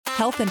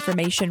health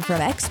information from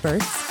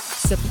experts,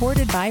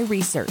 supported by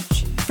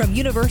research. From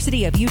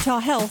University of Utah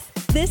Health,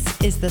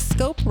 this is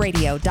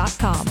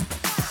thescoperadio.com.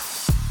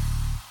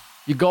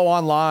 You go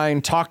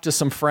online, talk to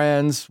some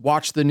friends,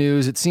 watch the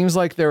news. It seems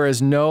like there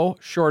is no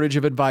shortage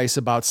of advice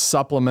about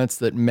supplements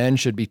that men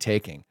should be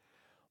taking.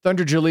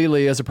 Thunder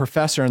Jalili is a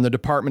professor in the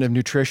Department of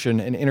Nutrition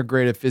and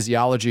Integrative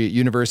Physiology at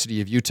University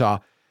of Utah,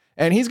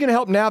 and he's going to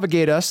help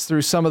navigate us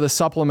through some of the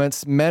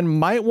supplements men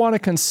might want to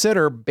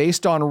consider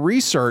based on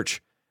research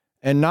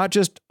and not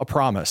just a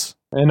promise.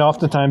 And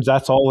oftentimes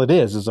that's all it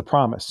is a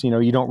promise.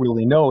 You don't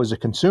really know as a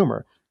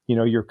consumer.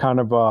 You're kind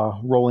of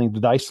rolling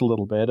the dice a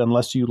little bit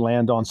unless you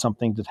land on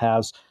something that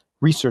has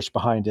research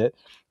behind it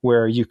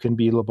where you can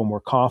be a little bit more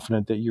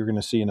confident that you're going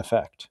to see an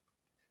effect.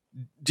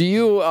 Do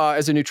you,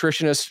 as a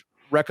nutritionist,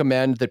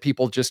 recommend that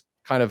people just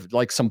kind of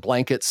like some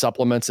blanket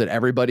supplements that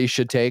everybody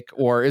should take,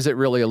 or is it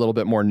really a little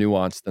bit more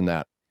nuanced than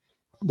that?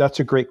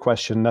 That's a great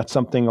question. That's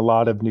something a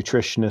lot of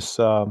nutritionists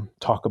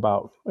talk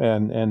about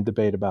and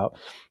debate about.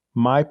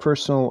 My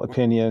personal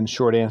opinion,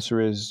 short answer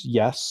is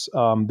yes.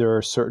 There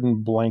are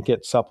certain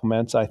blanket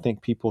supplements I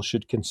think people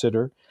should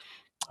consider.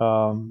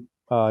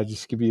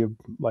 Just give you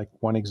like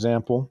one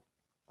example,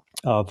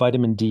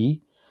 vitamin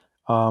D.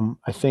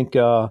 I think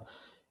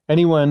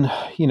anyone,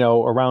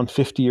 around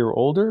 50 or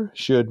older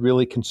should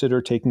really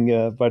consider taking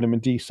a vitamin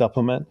D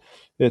supplement.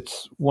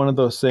 It's one of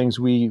those things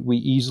we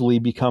easily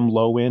become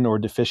low in or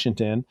deficient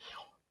in.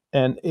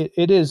 And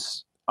it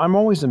is, I'm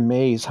always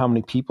amazed how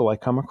many people I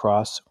come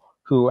across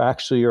who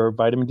actually are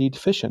vitamin D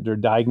deficient. They're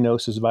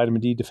diagnosed as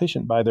vitamin D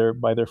deficient by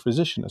their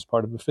physician as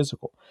part of a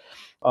physical.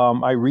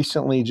 I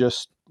recently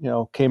just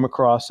came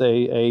across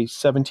a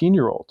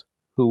 17-year-old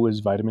who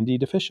was vitamin D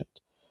deficient.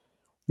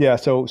 Yeah,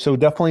 so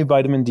definitely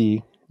vitamin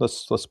D.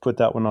 Let's put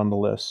that one on the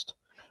list.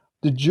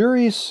 The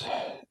jury's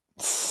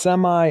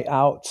semi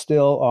out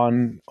still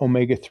on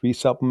omega-3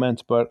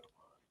 supplements, but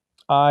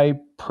I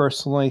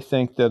personally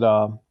think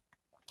that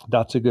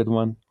that's a good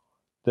one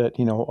that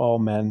all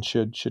men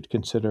should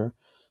consider.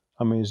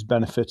 I mean, there's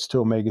benefits to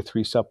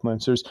omega-3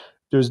 supplements.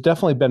 There's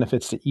definitely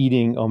benefits to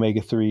eating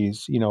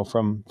omega-3s,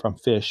 from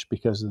fish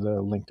because of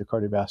the link to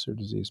cardiovascular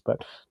disease.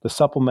 But the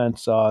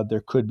supplements,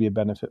 there could be a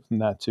benefit from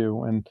that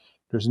too, and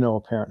there's no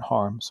apparent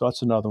harm. So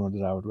that's another one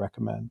that I would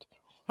recommend.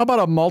 How about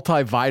a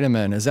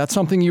multivitamin? Is that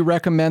something you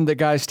recommend that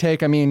guys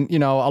take? I mean,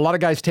 a lot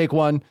of guys take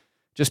one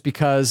just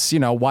because,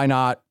 why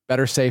not?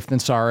 Better safe than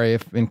sorry.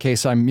 If in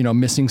case I'm,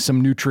 missing some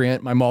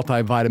nutrient, my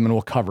multivitamin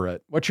will cover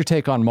it. What's your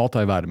take on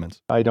multivitamins?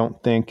 I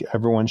don't think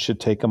everyone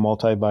should take a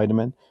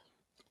multivitamin.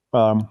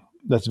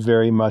 That's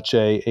very much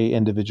a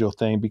individual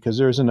thing because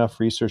there's enough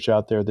research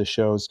out there that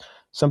shows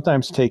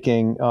sometimes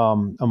taking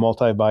a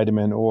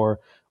multivitamin or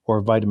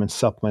vitamin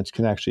supplements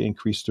can actually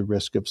increase the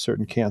risk of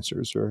certain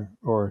cancers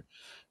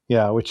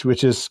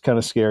which is kind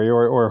of scary,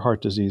 or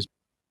heart disease.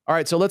 All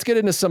right, so let's get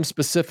into some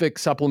specific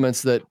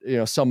supplements that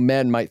some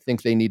men might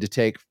think they need to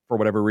take for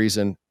whatever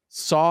reason.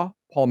 Saw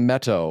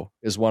palmetto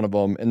is one of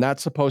them, and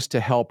that's supposed to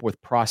help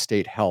with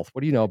prostate health.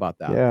 What do you know about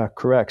that? Yeah,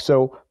 correct.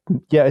 So,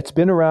 it's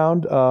been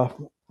around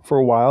for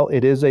a while.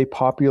 It is a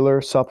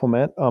popular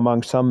supplement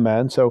among some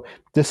men. So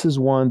this is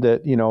one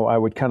that I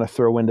would kind of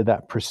throw into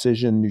that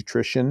precision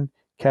nutrition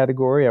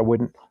category. I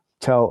wouldn't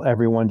tell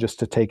everyone just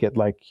to take it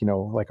like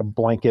a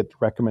blanket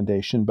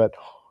recommendation, but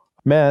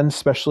men,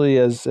 especially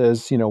as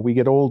we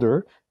get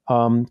older,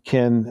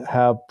 can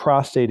have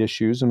prostate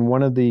issues. And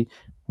one of the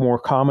more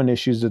common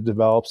issues that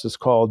develops is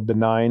called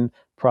benign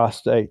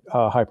prostate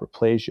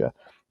hyperplasia.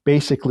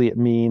 Basically, it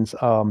means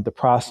the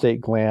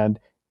prostate gland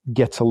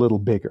gets a little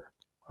bigger,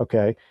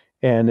 okay?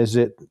 And as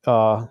it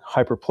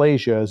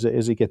hyperplasia,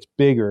 as it gets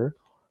bigger,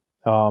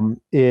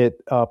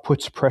 it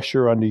puts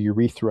pressure on the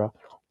urethra,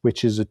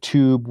 which is a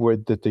tube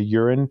that the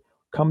urine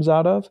comes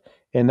out of.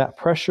 And that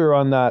pressure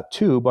on that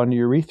tube on the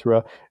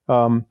urethra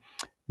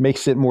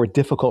makes it more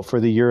difficult for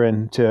the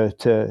urine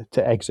to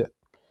exit.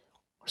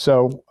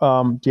 So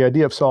the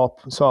idea of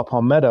saw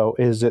palmetto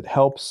is it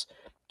helps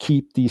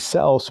keep these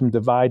cells from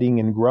dividing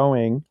and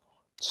growing,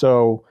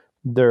 so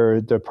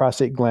the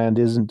prostate gland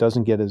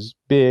doesn't get as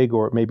big,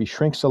 or it maybe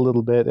shrinks a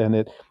little bit, and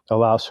it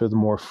allows for the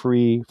more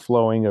free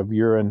flowing of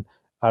urine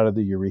out of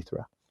the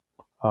urethra.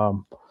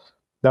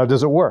 Now,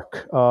 does it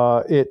work?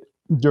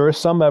 There is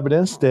some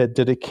evidence that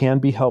it can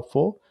be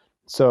helpful.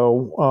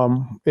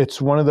 So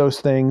it's one of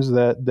those things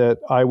that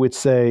I would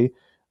say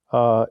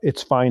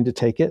it's fine to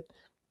take it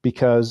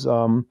because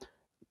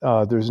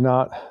there's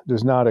not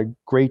a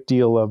great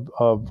deal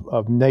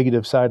of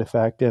negative side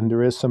effect, and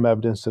there is some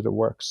evidence that it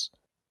works.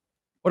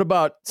 What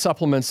about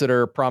supplements that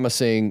are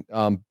promising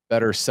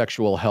better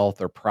sexual health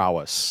or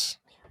prowess?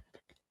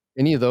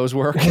 Any of those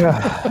work?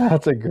 Yeah,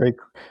 that's a great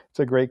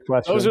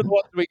question. Those are the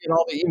ones we get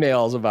all the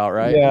emails about,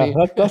 right? Yeah,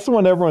 that's the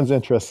one everyone's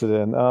interested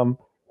in.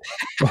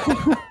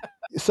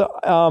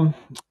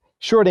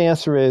 Short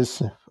answer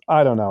is,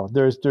 I don't know.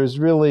 There's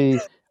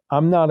really,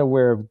 I'm not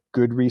aware of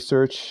good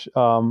research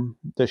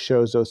that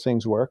shows those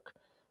things work.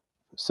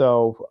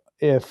 So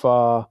if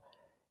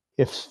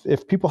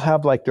people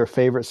have like their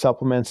favorite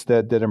supplements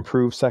that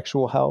improve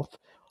sexual health,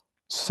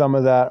 some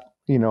of that,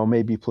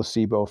 maybe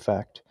placebo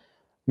effect.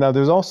 Now,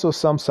 there's also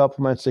some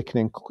supplements that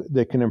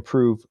can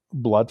improve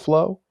blood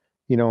flow,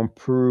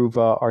 improve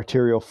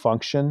arterial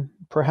function,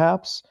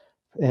 perhaps,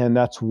 and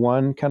that's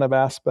one kind of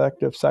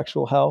aspect of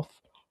sexual health.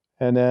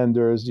 And then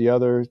there's the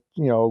other,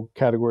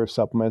 category of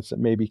supplements that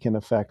maybe can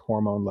affect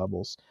hormone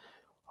levels.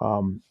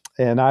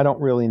 And I don't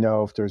really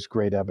know if there's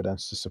great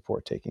evidence to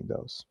support taking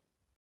those.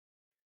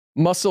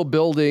 Muscle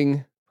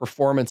building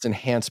performance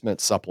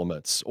enhancement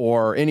supplements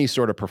or any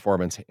sort of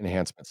performance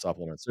enhancement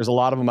supplements. There's a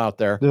lot of them out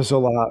there. There's a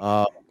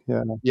lot.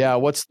 Yeah. Yeah.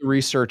 What's the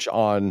research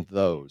on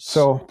those?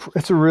 So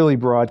it's a really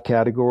broad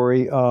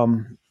category.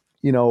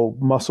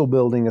 Muscle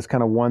building is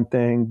kind of one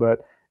thing, but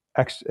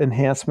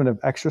enhancement of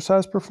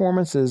exercise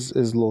performance is a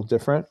little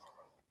different.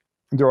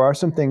 There are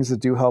some things that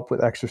do help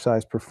with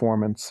exercise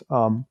performance.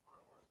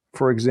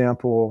 For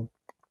example,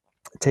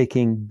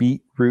 taking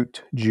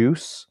beetroot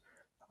juice.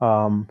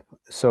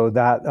 So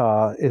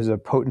that is a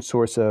potent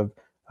source of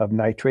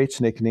nitrates,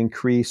 and it can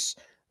increase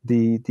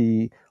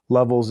the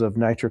levels of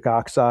nitric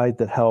oxide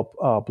that help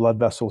blood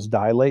vessels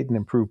dilate and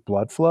improve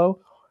blood flow.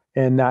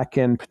 And that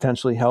can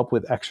potentially help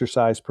with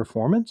exercise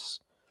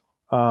performance.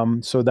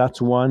 So that's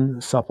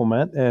one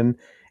supplement, and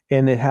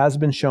it has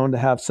been shown to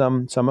have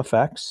some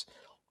effects.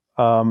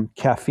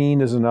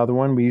 Caffeine is another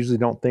one. We usually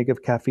don't think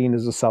of caffeine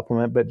as a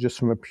supplement, but just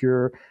from a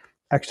pure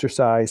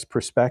exercise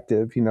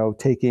perspective,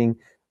 taking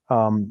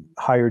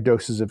higher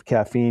doses of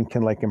caffeine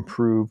can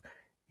improve,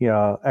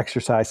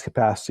 exercise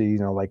capacity,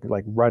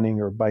 like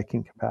running or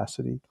biking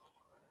capacity.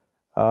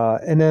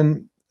 And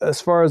then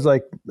as far as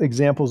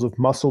examples of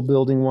muscle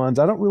building ones,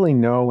 I don't really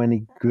know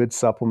any good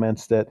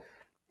supplements that,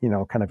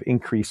 kind of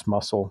increase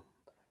muscle.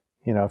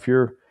 If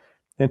you're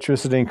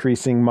interested in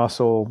increasing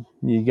muscle,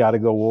 you got to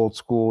go old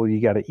school.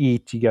 You got to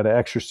eat, you got to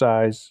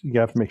exercise, you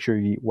got to make sure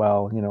you eat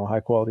well, high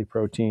quality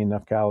protein,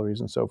 enough calories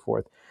and so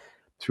forth.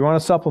 If you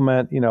want to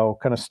supplement, kind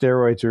of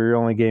steroids are your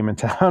only game in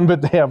town,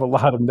 but they have a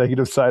lot of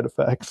negative side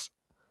effects.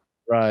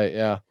 Right.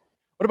 Yeah.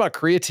 What about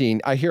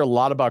creatine? I hear a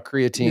lot about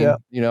creatine. Yeah.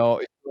 On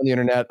the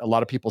internet, a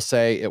lot of people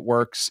say it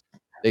works.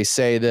 They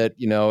say that,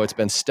 it's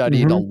been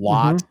studied a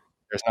lot. Mm-hmm.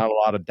 There's not a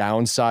lot of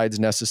downsides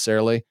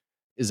necessarily.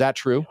 Is that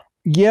true?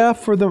 Yeah,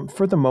 for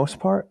the most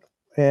part.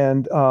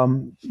 And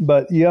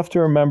but you have to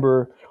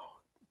remember,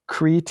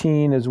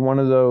 creatine is one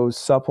of those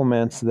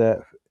supplements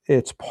that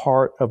it's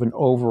part of an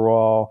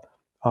overall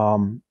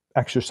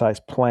exercise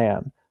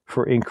plan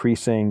for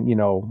increasing,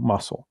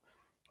 muscle,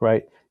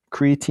 right?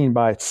 Creatine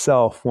by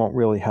itself won't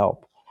really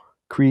help.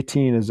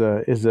 Creatine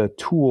is a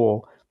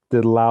tool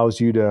that allows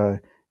you to,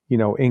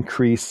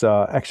 increase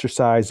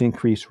exercise,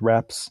 increase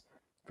reps,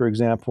 for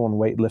example, in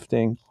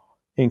weightlifting,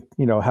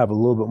 have a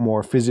little bit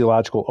more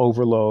physiological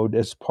overload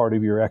as part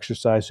of your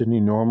exercise than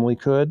you normally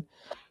could.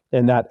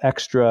 And that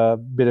extra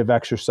bit of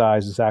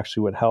exercise is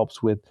actually what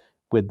helps with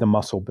the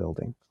muscle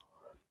building.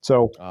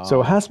 So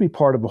it has to be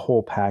part of a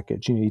whole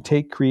package. You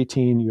take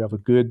creatine, you have a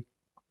good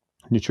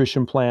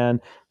nutrition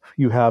plan,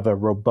 you have a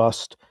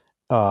robust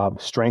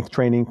strength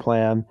training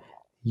plan.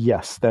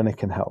 Yes, then it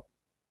can help.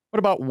 What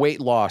about weight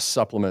loss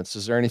supplements?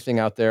 Is there anything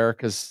out there?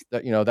 Because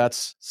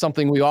that's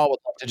something we all would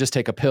love to just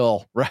take a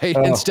pill, right?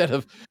 Instead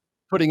of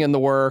putting in the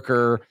work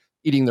or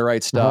eating the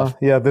right stuff.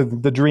 Yeah,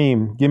 the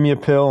dream. Give me a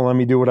pill and let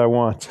me do what I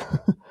want.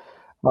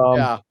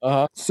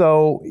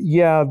 So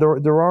yeah,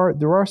 there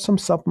are some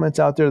supplements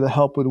out there that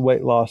help with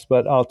weight loss,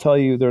 but I'll tell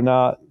you,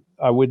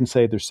 I wouldn't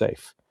say they're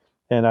safe,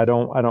 and I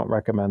don't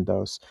recommend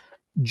those.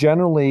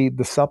 Generally,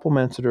 the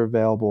supplements that are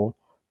available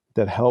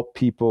that help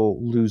people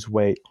lose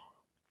weight,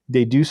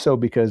 they do so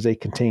because they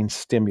contain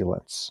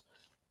stimulants,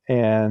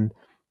 and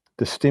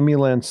the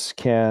stimulants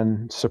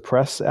can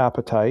suppress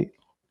appetite,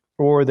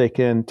 or they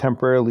can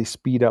temporarily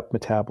speed up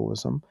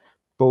metabolism,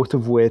 both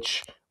of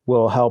which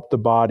will help the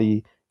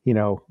body,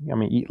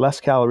 eat less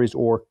calories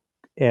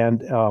and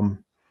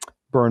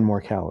burn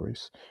more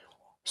calories.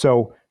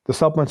 So the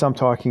supplements I'm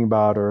talking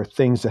about are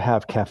things that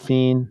have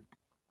caffeine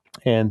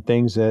and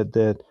things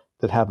that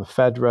have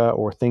ephedra,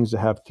 or things that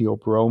have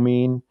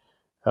theobromine,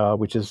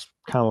 which is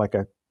kind of like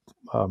a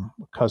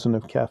cousin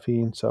of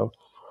caffeine.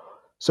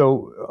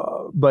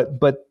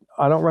 But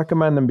I don't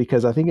recommend them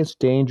because I think it's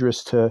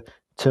dangerous to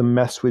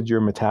mess with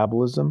your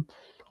metabolism.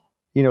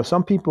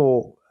 Some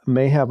people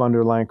may have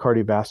underlying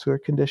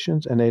cardiovascular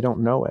conditions and they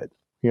don't know it.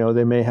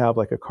 They may have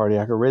like a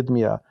cardiac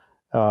arrhythmia,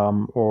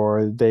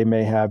 or they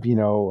may have,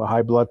 a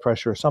high blood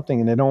pressure or something,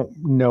 and they don't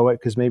know it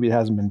because maybe it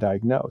hasn't been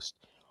diagnosed.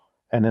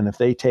 And then if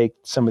they take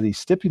some of these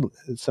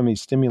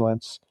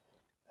stimulants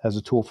as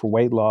a tool for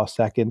weight loss,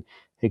 that can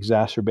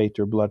exacerbate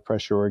their blood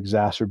pressure or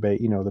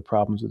exacerbate, the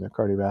problems with their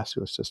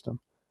cardiovascular system.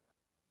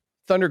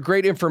 Thunder,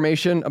 great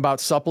information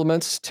about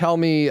supplements. Tell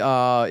me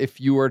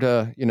if you were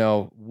to,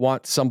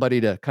 want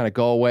somebody to kind of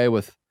go away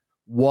with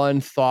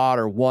one thought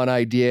or one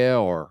idea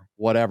or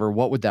whatever,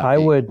 what would that be? I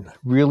would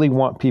really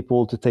want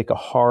people to take a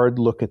hard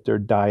look at their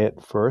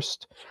diet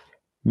first.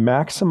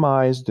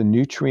 Maximize the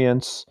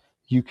nutrients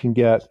you can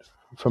get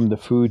from the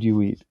food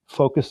you eat.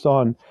 Focus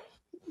on,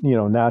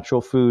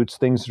 natural foods,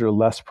 things that are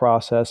less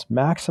processed.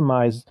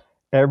 Maximize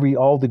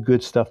all the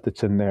good stuff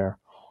that's in there.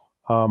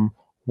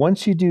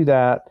 Once you do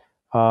that,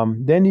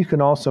 then you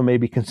can also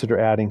maybe consider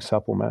adding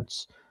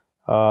supplements.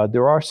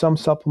 There are some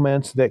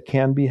supplements that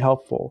can be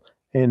helpful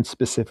in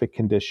specific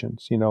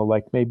conditions,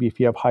 like maybe if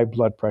you have high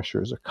blood pressure,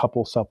 there's a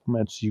couple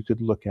supplements you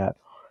could look at.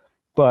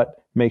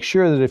 But make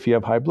sure that if you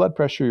have high blood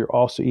pressure, you're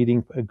also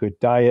eating a good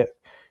diet.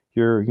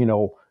 You're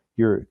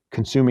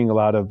consuming a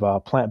lot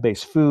of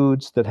plant-based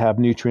foods that have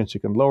nutrients that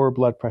can lower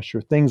blood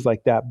pressure, things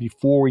like that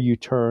before you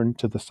turn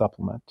to the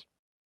supplement.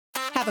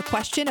 Have a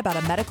question about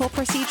a medical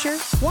procedure?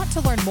 Want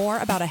to learn more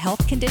about a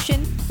health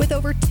condition? With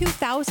over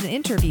 2,000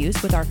 interviews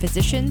with our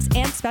physicians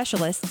and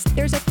specialists,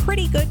 there's a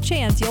pretty good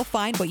chance you'll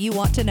find what you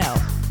want to know.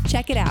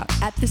 Check it out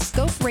at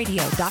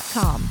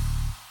thescoperadio.com.